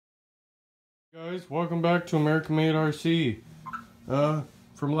Guys, welcome back to American Made RC.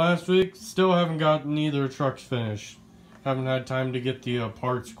 From last week, still haven't gotten either trucks finished. Haven't had time to get the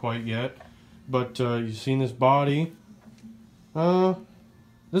parts quite yet. But you've seen this body.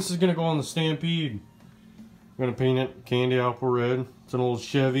 This is gonna go on the Stampede. I'm gonna paint it candy apple red. It's an old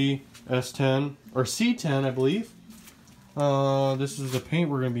Chevy S10 or C10, I believe. This is the paint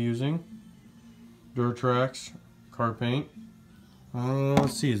we're gonna be using. Durtrax car paint.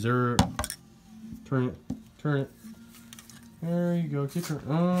 Let's see, is there? Turn it. There you go. Get your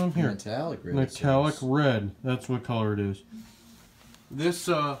here. Metallic red. Metallic red. That's what color it is. This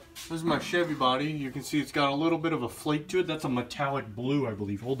is my Chevy body. You can see it's got a little bit of a flake to it. That's a metallic blue, I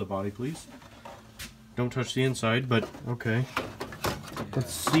believe. Hold the body, please. Don't touch the inside, but okay.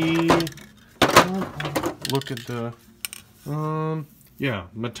 Let's see. Look at the yeah,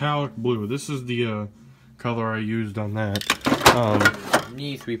 metallic blue. This is the color I used on that.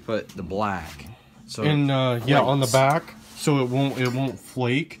 Underneath we put the black. So and yeah, on the back, so it won't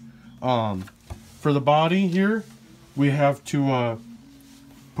flake. For the body here, we have to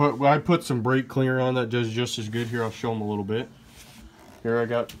I put some brake cleaner on that does just as good. Here, I'll show them a little bit. Here I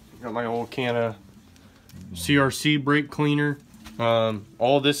got my old can of CRC brake cleaner.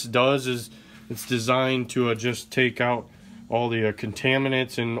 All this does is it's designed to just take out all the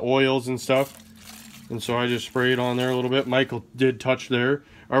contaminants and oils and stuff. And so I just spray it on there a little bit. Michael did touch there.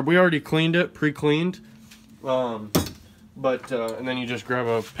 We already cleaned it, pre-cleaned. And then you just grab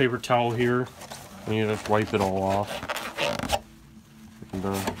a paper towel here and you just wipe it all off. And,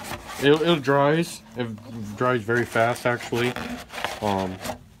 it dries. It dries very fast, actually.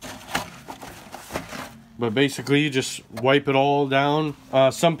 But basically, you just wipe it all down.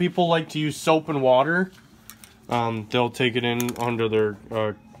 Some people like to use soap and water. They'll take it in under their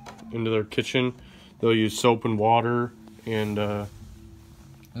into their kitchen. They'll use soap and water, and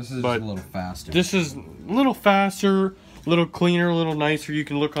this is a little faster. This is a little faster, a little cleaner, a little nicer. You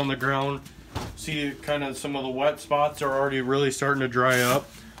can look on the ground, see kind of some of the wet spots are already really starting to dry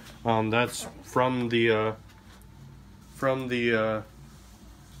up. That's from the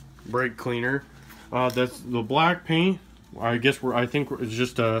brake cleaner. That's the black paint. I think it's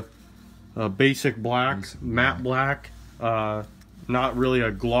just a basic black, matte black. Not really a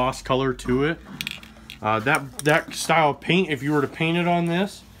gloss color to it. That style of paint, if you were to paint it on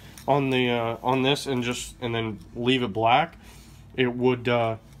this, on this, and then leave it black, it would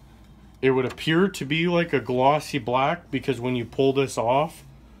appear to be like a glossy black, because when you pull this off,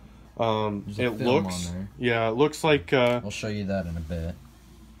 it looks like. I'll show you that in a bit.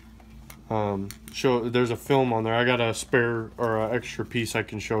 There's a film on there. I got a spare or an extra piece I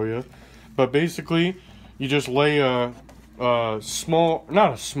can show you, but basically, you just lay a small,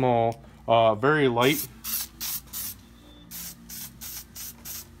 not a small. Very light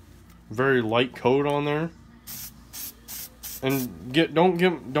coat on there, and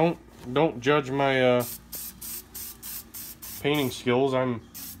don't judge my painting skills.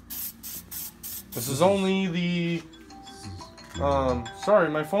 This is only the sorry,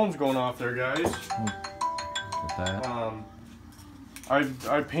 my phone's going off there, guys. With that.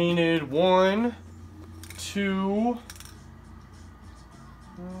 I painted 1, 2.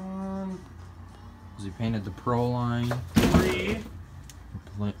 He painted the Pro line. 3.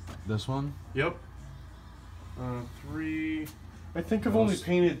 This one? Yep. 3. I think I've only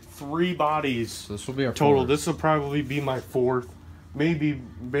painted 3 bodies. So this will be our total. fourth. This will probably be my 4th. Maybe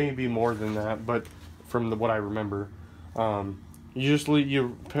more than that, but from what I remember.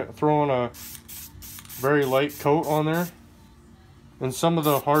 You throw on a very light coat on there. And some of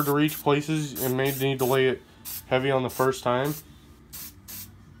the hard to reach places, it may need to lay it heavy on the first time.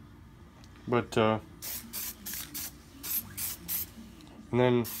 But and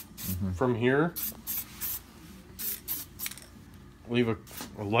then from here, leave a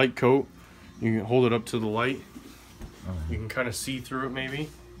light coat. You can hold it up to the light. You can kind of see through it, maybe.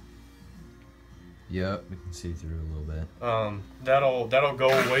 Yep, we can see through a little bit. That'll go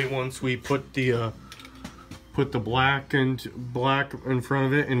away once we put the black in front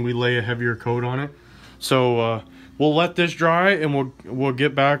of it, and we lay a heavier coat on it. So we'll let this dry, and we'll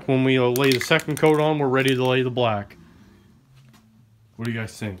get back when we lay the second coat on. We're ready to lay the black. What do you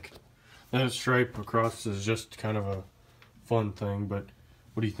guys think? That stripe across is just kind of a fun thing, but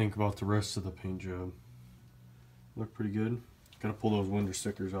what do you think about the rest of the paint job? Look pretty good. Gotta pull those window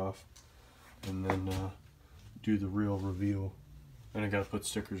stickers off, and then do the real reveal. And I gotta put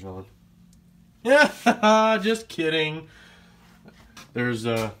stickers on. Yeah, just kidding. There's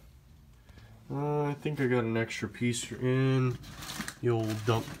I think I got an extra piece in the old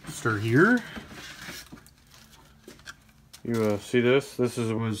dumpster here. You see this? This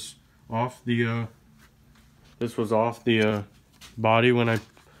was off the this was off the body when I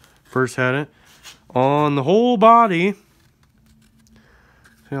first had it. On the whole body,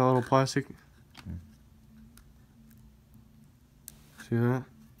 see a little plastic? See that?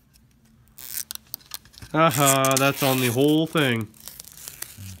 Aha, that's on the whole thing.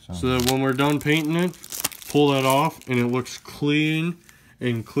 So that when we're done painting it, pull that off and it looks clean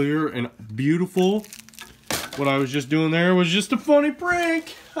and clear and beautiful. What I was just doing there was just a funny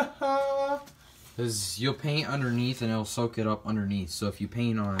prank. Because you'll paint underneath and it'll soak it up underneath. So if you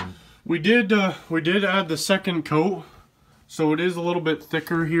paint on... We did add the second coat. So it is a little bit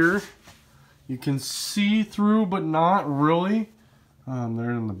thicker here. You can see through, but not really.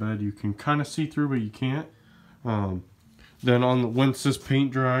 There in the bed, you can kind of see through, but you can't. Then once this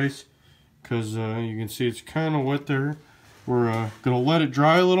paint dries, because you can see it's kind of wet there, we're gonna let it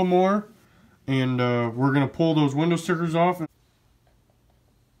dry a little more, and we're gonna pull those window stickers off. Got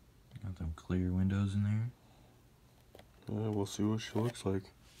them clear windows in there. We'll see what she looks like.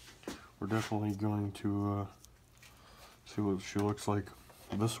 We're definitely going to see what she looks like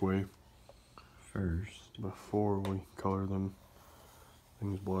this way First. before we color them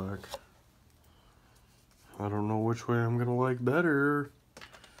things black. I don't know which way I'm gonna like better.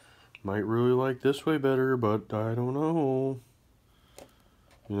 Might really like this way better, but I don't know.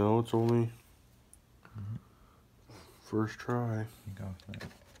 You know, it's only first try.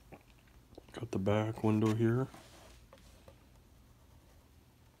 Got the back window here.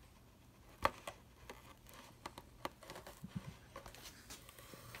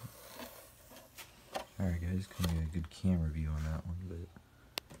 Alright guys, gonna get a good camera view on that one, but...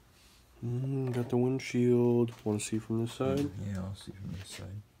 Got the windshield. Want to see from this side? Yeah, I'll see from this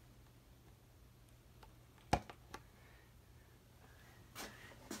side.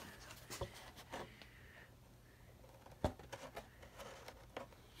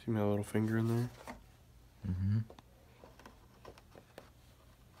 See my little finger in there? Mm-hmm.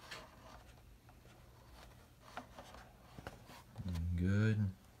 Good.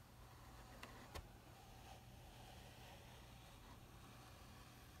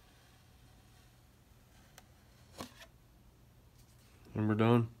 And we're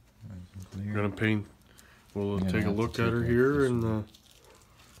done. We're gonna paint. We'll take a look at her take here, and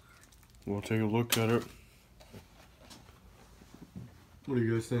we'll take a look at it. What do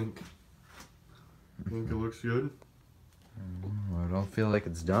you guys think? Think it looks good? I don't feel like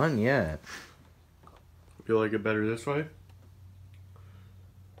it's done yet. Feel like it better this way?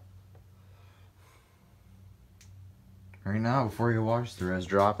 Right now, before you watch the rest,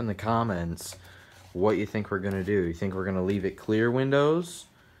 drop in the comments what you think we're gonna do. You think we're gonna leave it clear windows?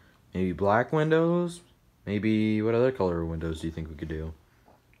 Maybe black windows? Maybe what other color windows do you think we could do?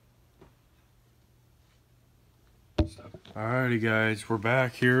 Alrighty guys, we're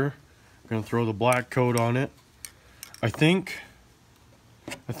back here. Gonna throw the black coat on it. I think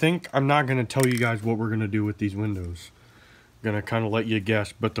I'm not gonna tell you guys what we're gonna do with these windows. I'm gonna kind of let you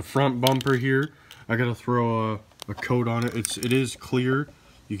guess. But the front bumper here, I gotta throw a coat on it. It is clear.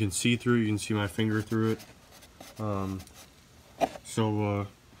 You can see through. You can see my finger through it. So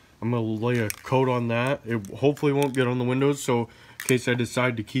I'm gonna lay a coat on that. It hopefully won't get on the windows. So in case I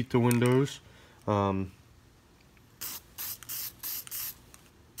decide to keep the windows,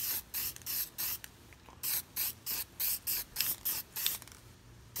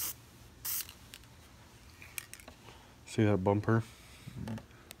 see that bumper?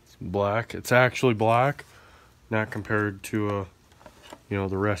 It's black. It's actually black, not compared to you know,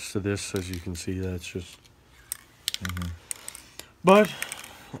 the rest of this. As you can see, that's just. But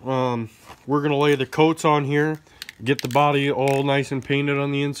we're gonna lay the coats on here, get the body all nice and painted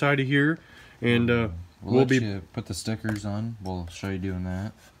on the inside of here, and we'll be put the stickers on. We'll show you doing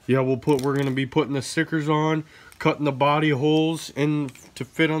that. Yeah, we're gonna be putting the stickers on, cutting the body holes in to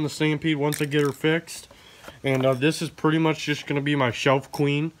fit on the Stampede once I get her fixed. And this is pretty much just gonna be my shelf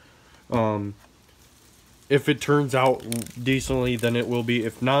queen. If it turns out decently, then it will be.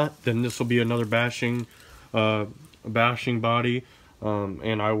 If not, then this will be another bashing body,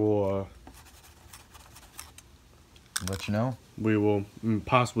 and I will let you know. We will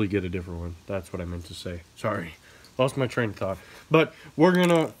possibly get a different one. That's what I meant to say. Sorry, lost my train of thought. But we're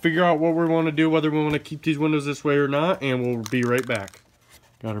gonna figure out what we want to do, whether we want to keep these windows this way or not, and we'll be right back.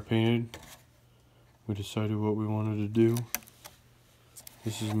 Got her painted. We decided what we wanted to do.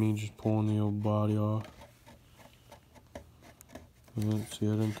 This is me just pulling the old body off. See,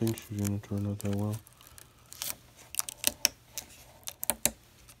 I didn't think she was going to turn out that well.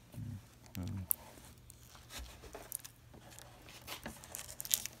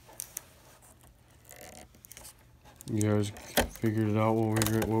 You guys figured it out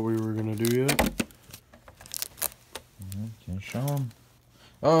what we were gonna do yet. Can't show them.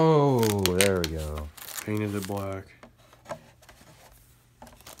 Oh, there we go. Painted it black.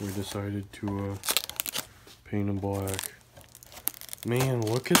 We decided to paint them black. Man,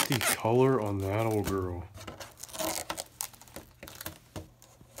 look at the color on that old girl.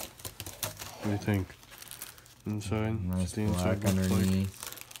 What do you think? Inside? Nice the black inside underneath.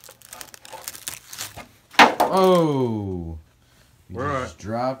 Oh! You just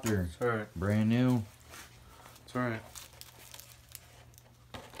dropped her. It's alright. Brand new. It's alright.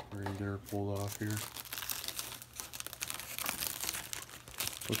 Right there, pulled off here.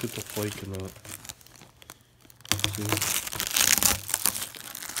 Look at the flake in that. See?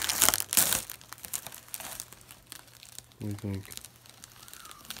 What do you think?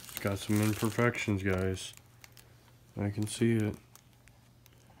 It's got some imperfections, guys. I can see it.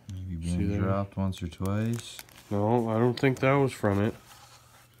 Maybe being dropped once or twice. No, I don't think that was from it.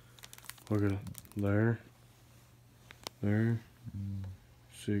 Look at it. There. There.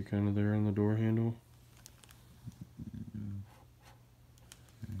 See kind of there on the door handle. You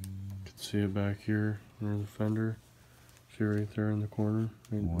can see it back here near the fender. See right there in the corner.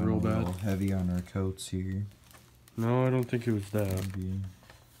 Real bad. A little heavy on our coats here. No, I don't think it was that. Maybe.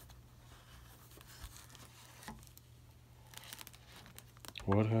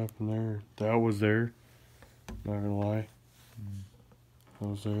 What happened there? That was there. Not gonna lie. That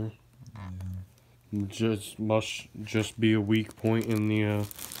was there. Yeah. Must just be a weak point in the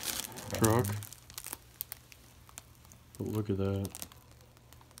truck. But look at that.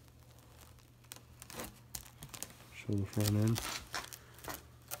 Show the front end.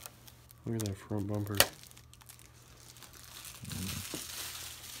 Look at that front bumper.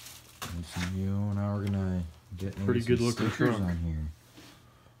 Nice and new. Now we're gonna get pretty good looking stickers truck on here.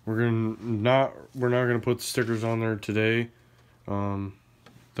 We're not gonna put the stickers on there today.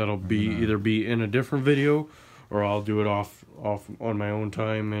 That'll be either be in a different video, or I'll do it off on my own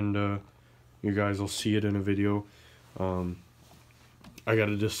time, and you guys will see it in a video. I got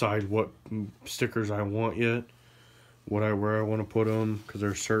to decide what stickers I want yet, where I want to put them, because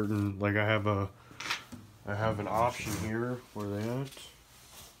there's certain, like I have an option here. Where they at?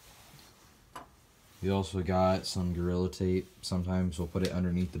 We also got some Gorilla Tape. Sometimes we'll put it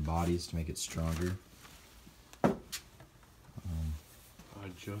underneath the bodies to make it stronger. I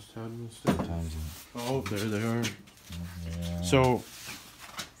just had them stickers. Sometimes Oh, there they are. yeah. So,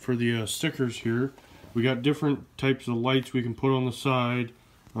 for the stickers here, we got different types of lights we can put on the side.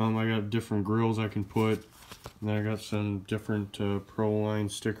 I got different grills I can put. And then I got some different Pro-Line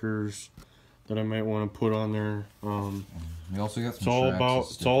stickers that I might want to put on there. We also got some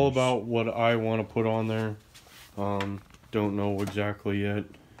it's all about what I want to put on there. Don't know exactly yet.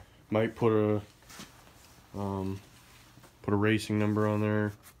 Might put a racing number on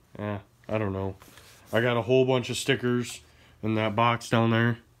there. I don't know. I got a whole bunch of stickers in that box down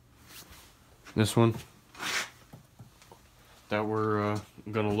there. This one that we're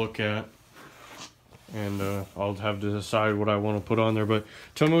gonna look at, and I'll have to decide what I want to put on there. But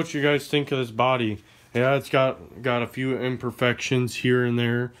tell me what you guys think of this body. Yeah, it's got a few imperfections here and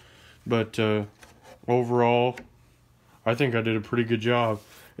there, but overall, I think I did a pretty good job.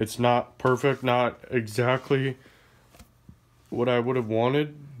 It's not perfect, not exactly what I would have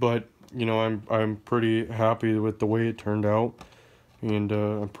wanted, but you know, I'm pretty happy with the way it turned out, and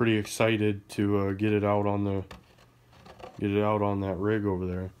I'm pretty excited to get it out on that rig over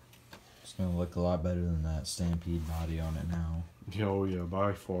there. It's gonna look a lot better than that Stampede body on it now. Oh yeah,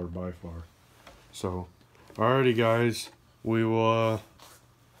 by far. So, alrighty guys, we're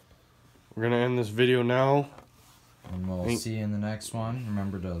gonna end this video now. And we'll see you in the next one.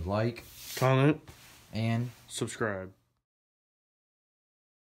 Remember to like, comment, and subscribe.